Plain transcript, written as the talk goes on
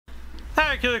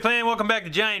Hi Killer Clan, welcome back to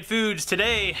Giant Foods.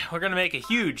 Today we're going to make a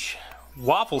huge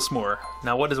waffle s'more.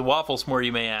 Now what is a waffle s'more,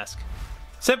 you may ask?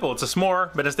 Simple, it's a s'more,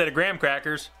 but instead of graham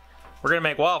crackers, we're going to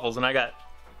make waffles. And I got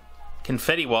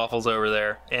confetti waffles over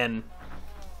there, and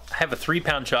I have a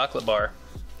 3-pound chocolate bar.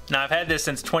 Now I've had this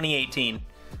since 2018.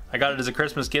 I got it as a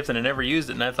Christmas gift and I never used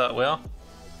it, and I thought, well,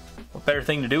 what better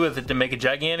thing to do with it to make a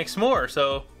gigantic s'more?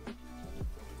 So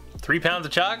 3 pounds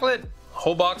of chocolate, a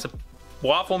whole box of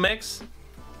waffle mix,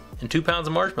 and 2 pounds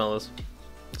of marshmallows.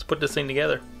 Let's put this thing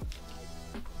together.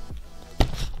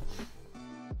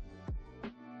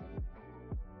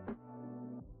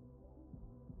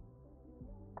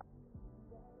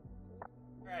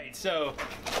 Alright, so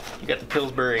you got the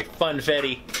Pillsbury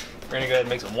Funfetti. We're gonna go ahead and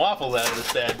make some waffles out of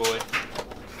this bad boy.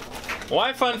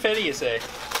 Why Funfetti, you say?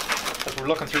 Because we're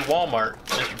looking through Walmart.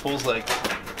 Mr. Pool's like,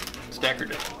 it's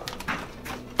decorative.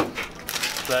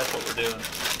 So that's what we're doing.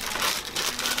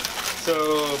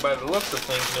 So, by the looks of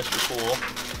things, Mr. Pool,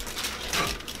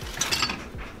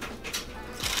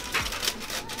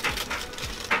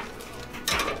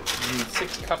 you need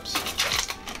 6 cups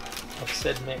of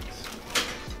said mix.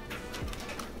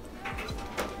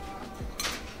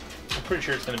 I'm pretty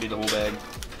sure it's going to be the whole bag.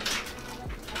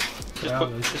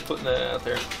 Just putting that out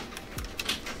there.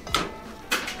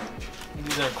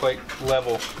 These aren't quite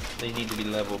level. They need to be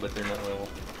level, but they're not level.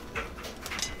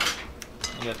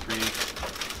 You got 3.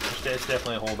 It's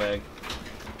definitely a whole bag.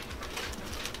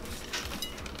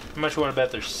 How much you want to bet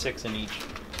there's 6 in each?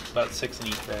 About 6 in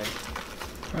each bag.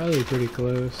 Probably pretty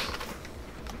close.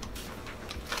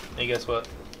 Hey, guess what?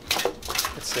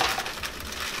 It's 6.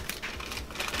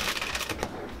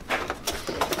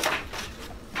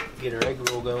 Get our egg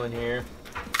roll going here.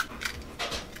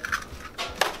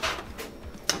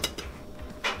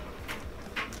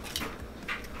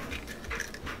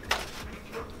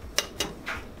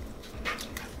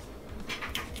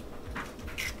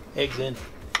 Eggs in.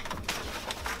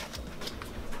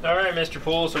 Alright, Mr.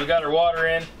 Pool, so we got our water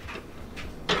in.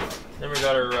 Then we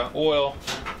got our oil.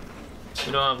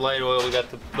 We don't have light oil, we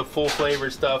got the full flavor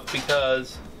stuff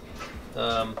because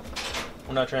we're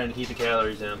not trying to keep the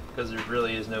calories down, because there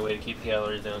really is no way to keep the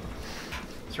calories down.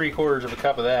 3/4 of a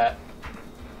cup of that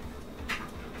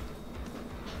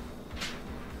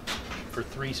for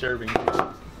 3 servings.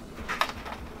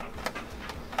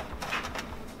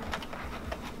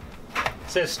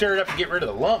 It says stir it up to get rid of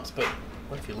the lumps, but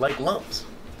what if you like lumps?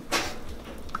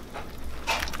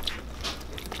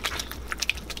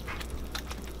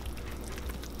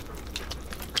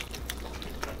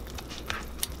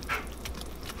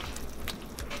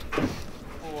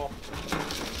 Oh,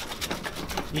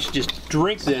 you should just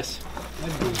drink this.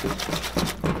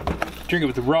 Drink it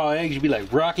with the raw eggs, you'd be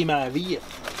like Rocky Maivia.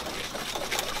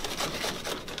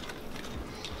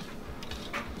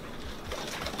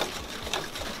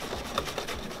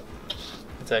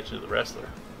 Actually the wrestler.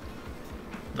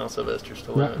 No, Sylvester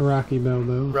Stallone. Rocky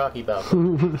Balboa. Rocky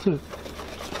Balboa.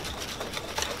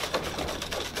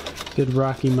 Good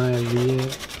Rocky Maivia.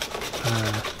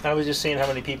 I was just seeing how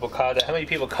many people caught that. How many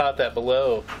people caught that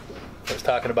below? I was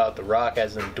talking about The Rock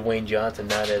as in Dwayne Johnson,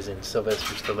 not as in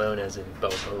Sylvester Stallone, as in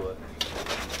Balboa.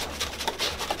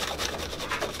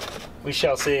 We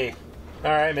shall see.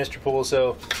 Alright, Mr. Pool,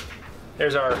 so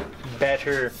there's our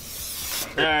batter.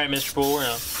 Alright, Mr. Pool, we're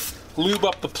gonna lube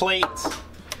up the plates.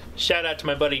 Shout out to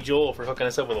my buddy Joel for hooking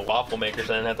us up with a waffle maker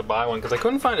so I didn't have to buy one, because I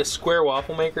couldn't find a square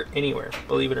waffle maker anywhere,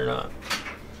 believe it or not.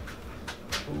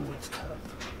 Ooh, it's tough.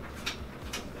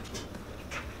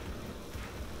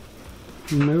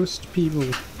 Most people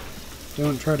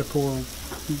don't try to pour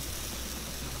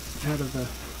out of a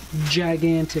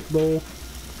gigantic bowl.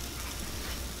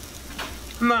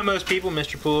 I'm not most people,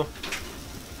 Mr. Pool.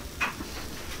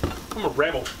 I'm a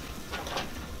rebel.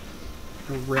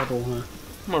 A rebel, huh?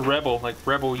 I'm a rebel, like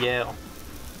Rebel Yell.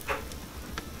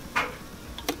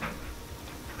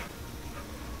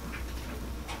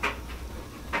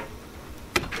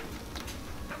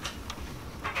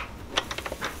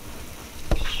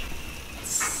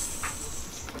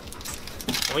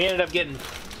 We ended up getting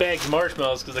bags of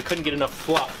marshmallows because I couldn't get enough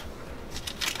fluff.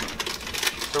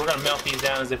 So we're gonna melt these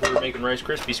down as if we were making Rice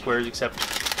Krispie squares, except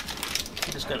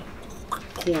we're just gonna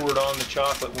pour it on the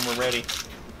chocolate when we're ready.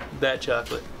 That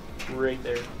chocolate right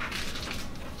there.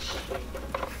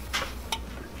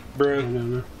 Bro. I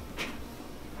don't know.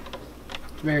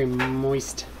 It's very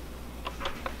moist.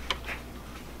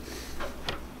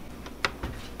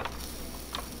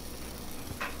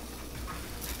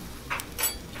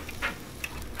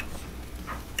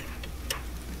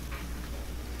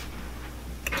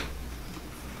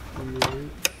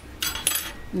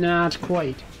 Not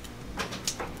quite.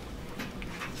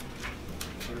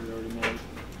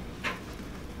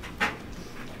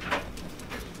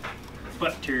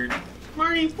 butter.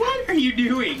 Marty, what are you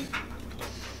doing?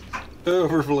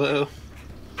 Overflow.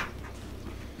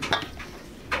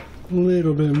 A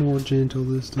little bit more gentle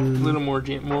this time. A little more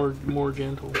gentle.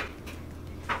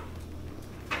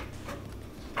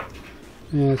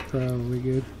 Yeah, that's probably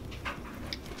good.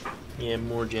 Yeah,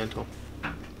 more gentle.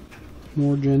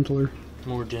 More gentler.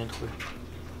 More gentler.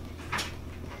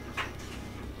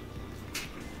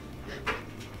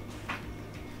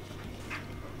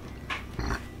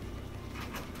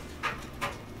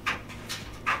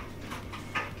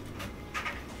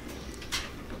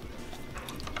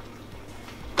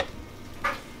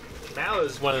 Mallow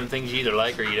is one of the things you either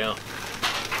like or you don't.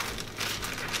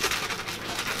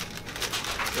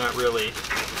 Not really.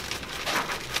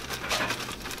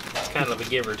 It's kind of a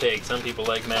give or take. Some people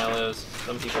like mallows,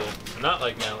 some people not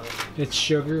like mallows. It's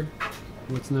sugar.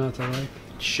 What's not to like?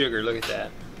 Sugar, look at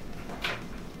that.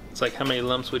 It's like, how many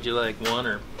lumps would you like? 1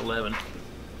 or 11?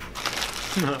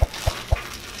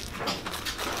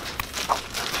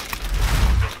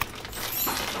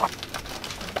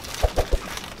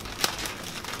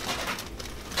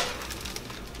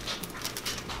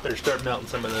 Better start melting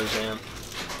some of those down.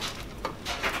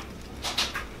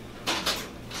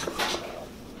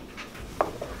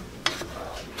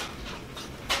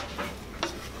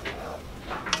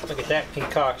 Look at that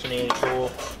concoction, ain't it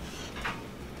cool?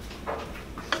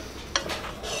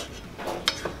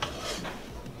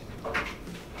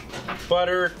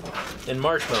 Butter and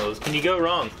marshmallows. Can you go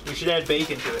wrong? You should add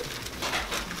bacon to it.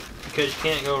 Because you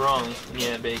can't go wrong when you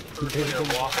add bacon. We're putting our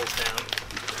waffles down.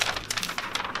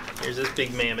 Here's this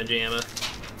big mamma jamma.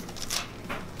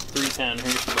 3-pound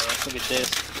Hershey bar. Look at this.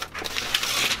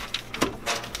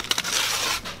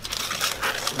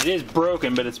 It is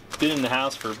broken, but it's been in the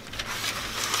house for,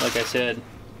 like I said.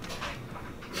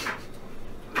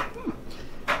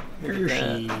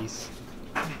 Hershey's.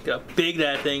 Look how big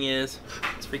that thing is.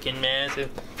 It's freaking massive.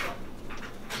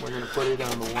 We're gonna put it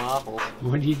on the waffle.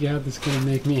 What do you got that's gonna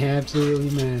make me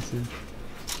absolutely massive?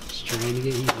 Just trying to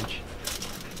get huge.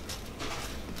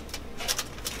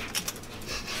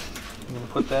 I'm gonna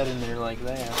put that in there like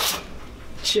that.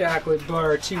 Chocolate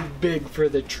bar too big for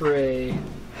the tray.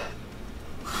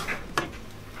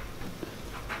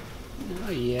 Oh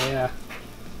yeah.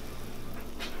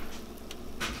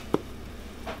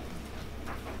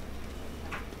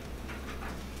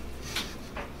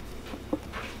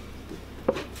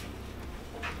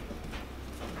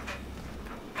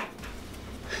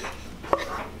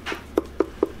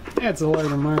 That's a lot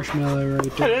of marshmallow right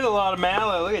That there. is a lot of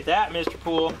mallow. Look at that, Mr.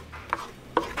 Poole.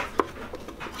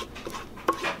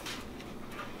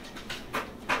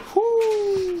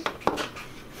 Whoo!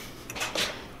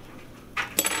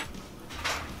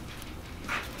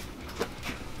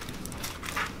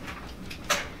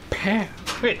 Pow.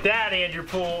 Look at that, Andrew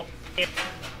Poole.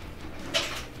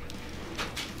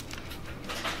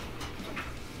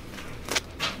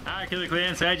 Alright, Killer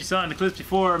Clan, so as you saw in the clips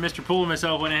before, Mr. Poole and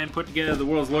myself went ahead and put together the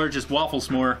world's largest waffle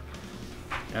s'more.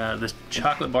 This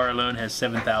chocolate bar alone has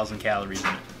 7,000 calories in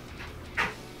it.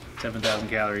 7,000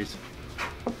 calories.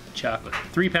 Chocolate.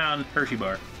 3-pound Hershey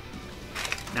bar.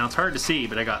 Now it's hard to see,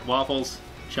 but I got waffles,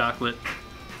 chocolate,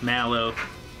 mallow,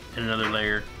 and another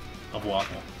layer of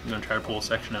waffle. I'm going to try to pull a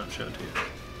section out and show it to you.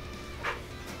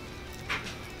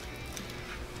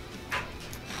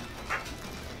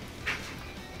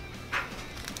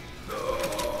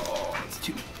 Oh, it's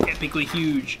too epically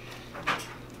huge.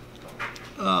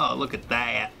 Oh, look at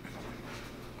that.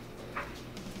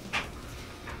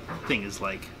 Thing is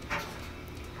like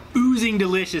oozing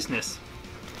deliciousness.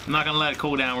 I'm not gonna let it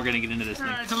cool down. We're gonna get into this thing.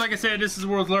 Alright, so like I said, this is the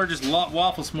world's largest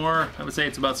waffle s'more. I would say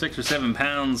it's about 6 or 7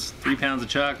 pounds, 3 pounds of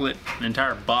chocolate, an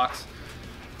entire box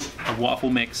of waffle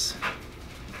mix,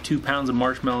 2 pounds of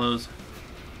marshmallows,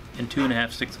 and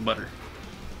 2.5 sticks of butter.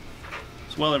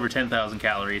 It's well over 10,000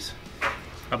 calories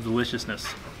of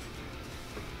deliciousness.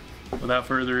 Without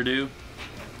further ado,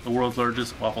 the world's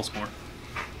largest waffle s'more.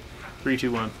 3,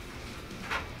 2, 1.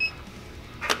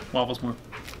 Waffle s'more.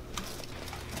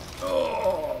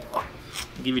 Oh! I'll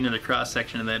give you another cross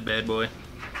section of that bad boy.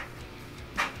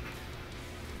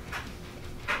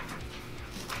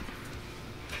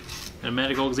 Had a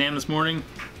medical exam this morning.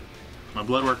 My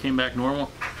blood work came back normal.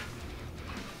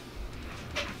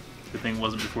 Good thing it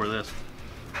wasn't before this.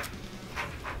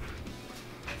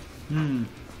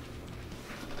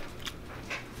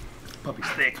 Puppy's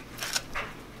thick.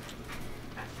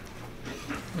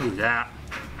 Look at that.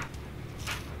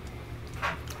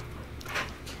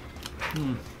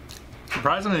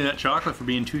 Surprisingly, that chocolate for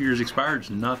being 2 years expired is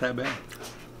not that bad.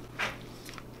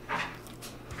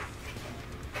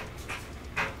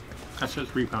 That's a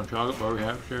 3-pound chocolate bar we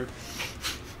have, sure.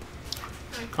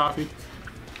 Coffee.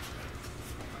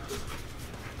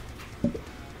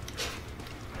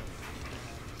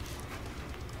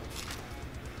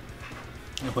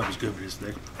 That puppy's good for this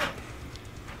thick.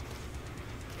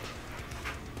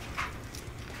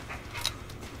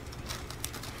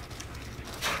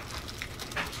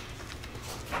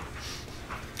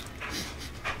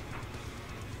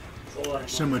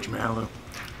 So much mallow.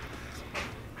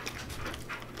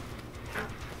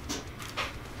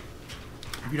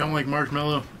 If you don't like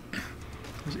marshmallow,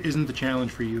 this isn't the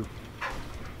challenge for you.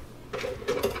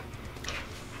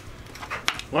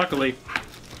 Luckily,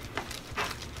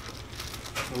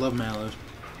 I love mallows.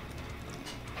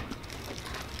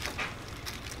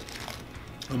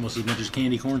 Almost as much as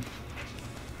candy corn.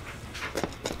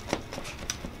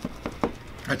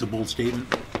 That's a bold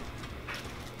statement.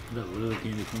 I love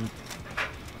candy corn.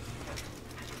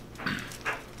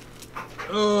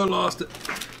 Oh, lost it.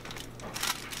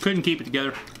 Couldn't keep it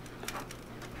together.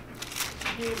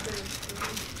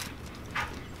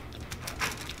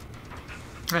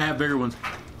 I have bigger ones.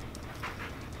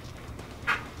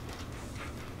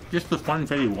 Just the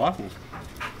fun-fitty waffles.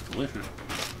 Delicious.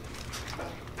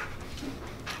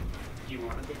 Do you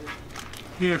want a bigger?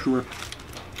 Yeah, sure.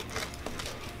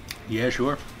 Yeah,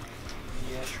 sure.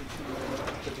 Yeah, sure.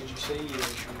 But did you say yeah,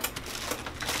 sure?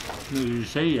 Did you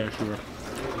say yeah, sure?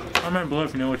 Comment below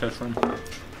if you know what that's from.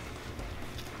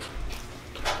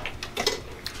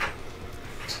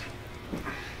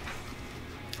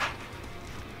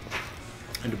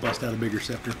 And to bust out a bigger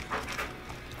scepter.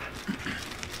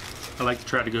 I like to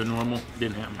try to go normal.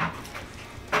 Didn't happen.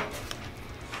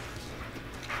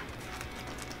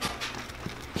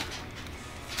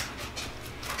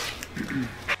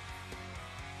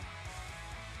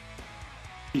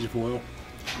 Piece of foil.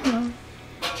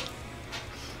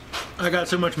 I got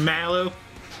so much mallow.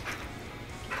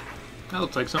 That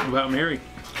looks like something about Mary.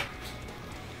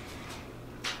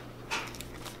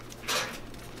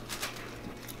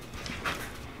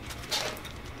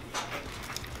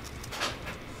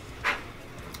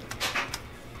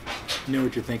 You know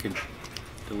what you're thinking.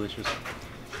 Delicious.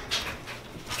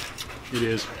 It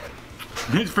is.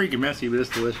 It's freaking messy, but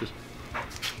it's delicious.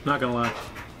 Not gonna lie.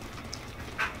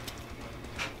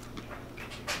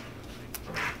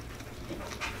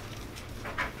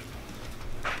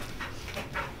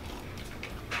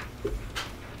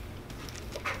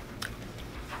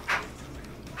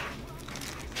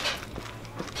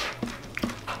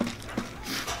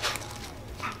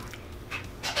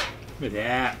 Look at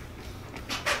that.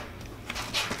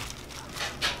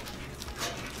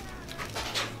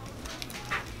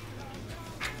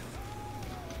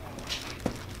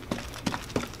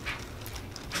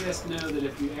 Just know that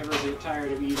if you ever get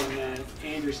tired of eating that,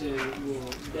 Anderson will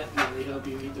definitely help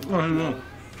you eat the marshmallow.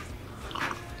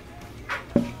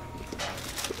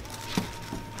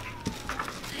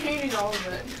 Hating all of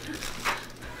it.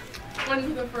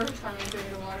 When's the first time you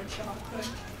ate a lot of chocolate?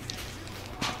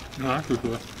 No, that's for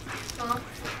sure. Huh?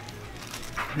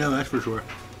 No, that's for sure.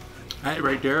 That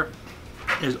right there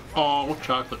is all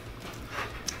chocolate.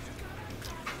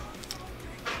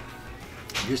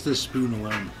 Just this spoon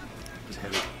alone is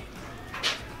heavy.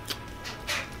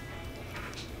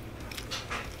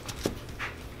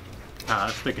 Ah,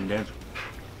 that's thick and dense.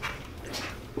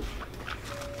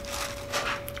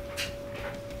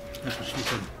 That's what she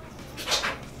said.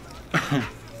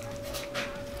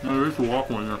 Oh, there's a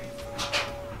waffle in there.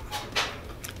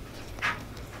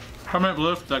 Comment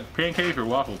below if it's like pancakes or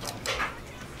waffles.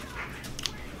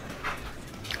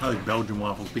 I like Belgian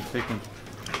waffles, big thick ones.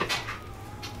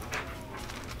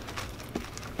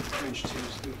 French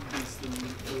toast is the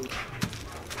oat.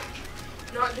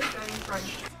 Not just any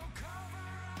French.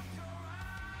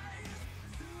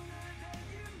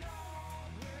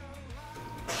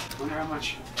 Wonder how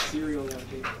much cereal that'll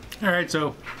take. Alright,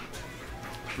 so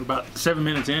we're about 7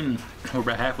 minutes in, and we're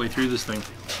about halfway through this thing.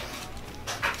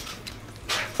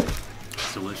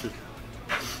 It's delicious.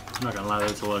 I'm not gonna lie,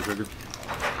 that's a lot of sugar.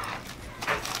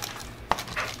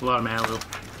 A lot of mallow.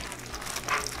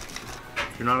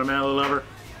 If you're not a mallow lover,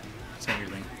 it's not your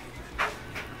thing.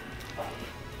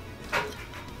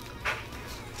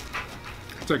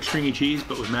 It's like stringy cheese,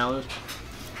 but with mallows.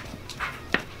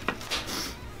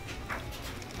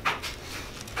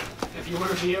 If you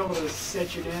want to be able to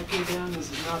set your napkin down,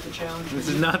 this is not the challenge for This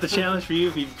you. is not the challenge for you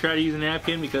if you try to use a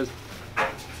napkin, because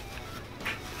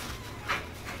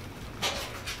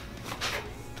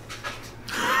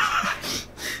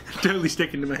totally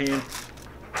sticking to my hand.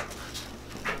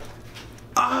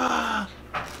 Ah!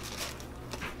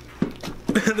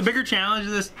 The bigger challenge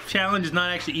of this challenge is not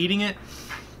actually eating it.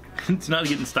 It's not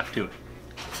getting stuck to it.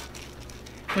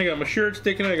 I got my shirt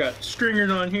sticking, I got stringers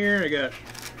on here, I got...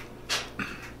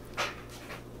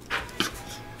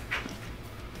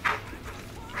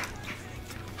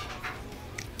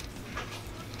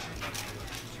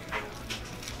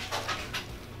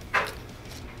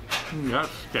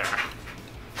 That's stacked.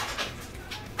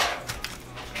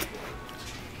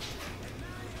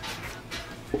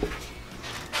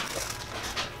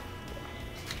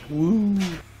 Woo!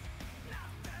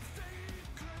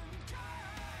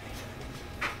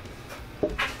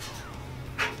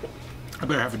 I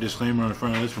better have a disclaimer on the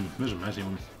front of this one. This is a messy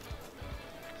one.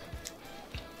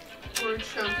 We're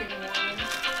choking one.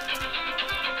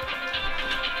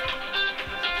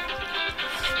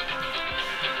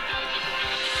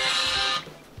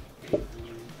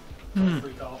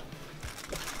 Free call.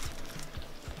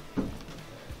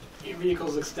 Your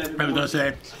vehicle's extended. I was gonna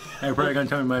say, they're probably gonna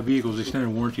tell me my vehicle's extended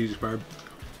warranty is expired.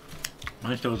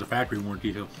 Mine still has a factory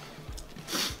warranty too.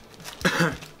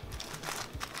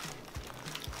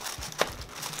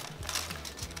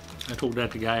 I told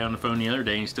that to the guy on the phone the other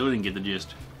day and he still didn't get the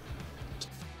gist.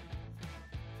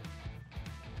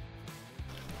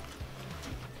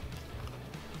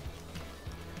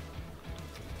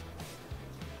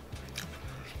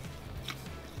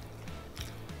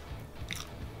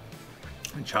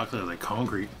 And chocolate is like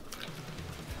concrete.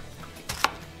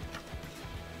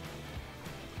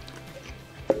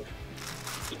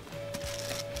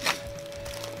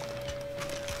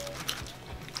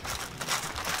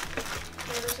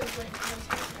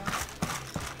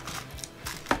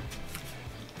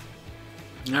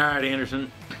 Alright,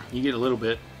 Anderson, you get a little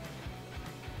bit.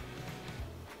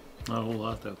 Not a whole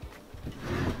lot though.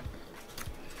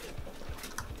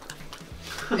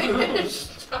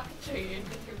 Stop changing.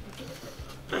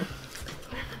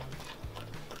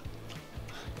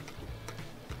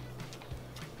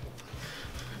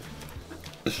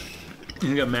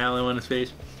 He's got mallow on his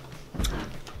face.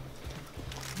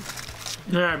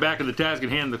 Alright, back to the task at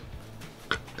hand. The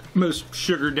most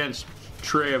sugar-dense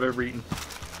tray I've ever eaten.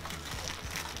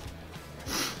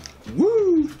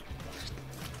 Woo!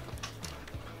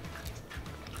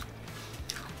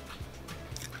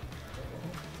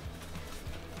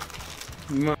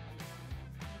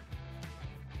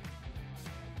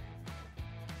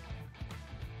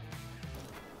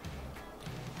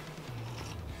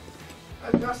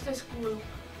 Augustus Gloop.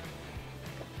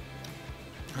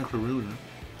 Thanks for ruining it.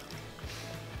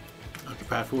 I have to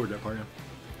fast forward that part now.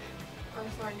 I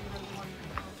thought you were one.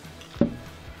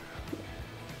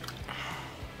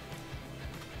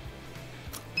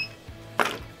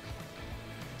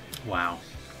 Wow.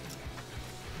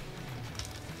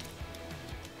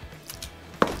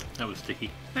 That was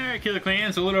sticky. Alright, Killer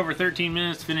Clans, a little over 13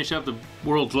 minutes to finish up the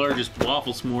world's largest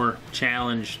waffle s'more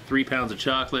challenge. 3 pounds of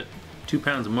chocolate, 2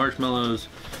 pounds of marshmallows,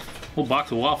 whole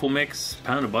box of waffle mix,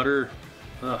 pound of butter,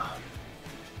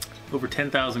 over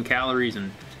 10,000 calories,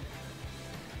 and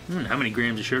how many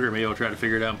grams of sugar? Maybe I'll try to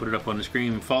figure it out and put it up on the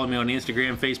screen. Follow me on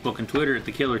Instagram, Facebook, and Twitter at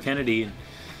The Killer Kennedy. And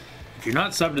if you're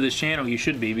not subbed to this channel, you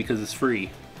should be because it's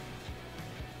free.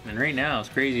 And right now, as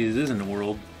crazy as it is in the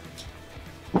world,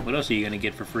 what else are you going to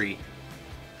get for free?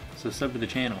 So sub to the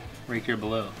channel right here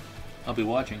below. I'll be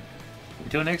watching.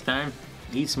 Until next time,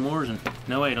 eat s'mores and...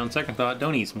 No, wait, on second thought,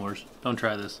 don't eat s'mores. Don't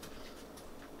try this.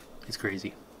 It's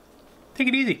crazy. Take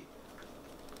it easy.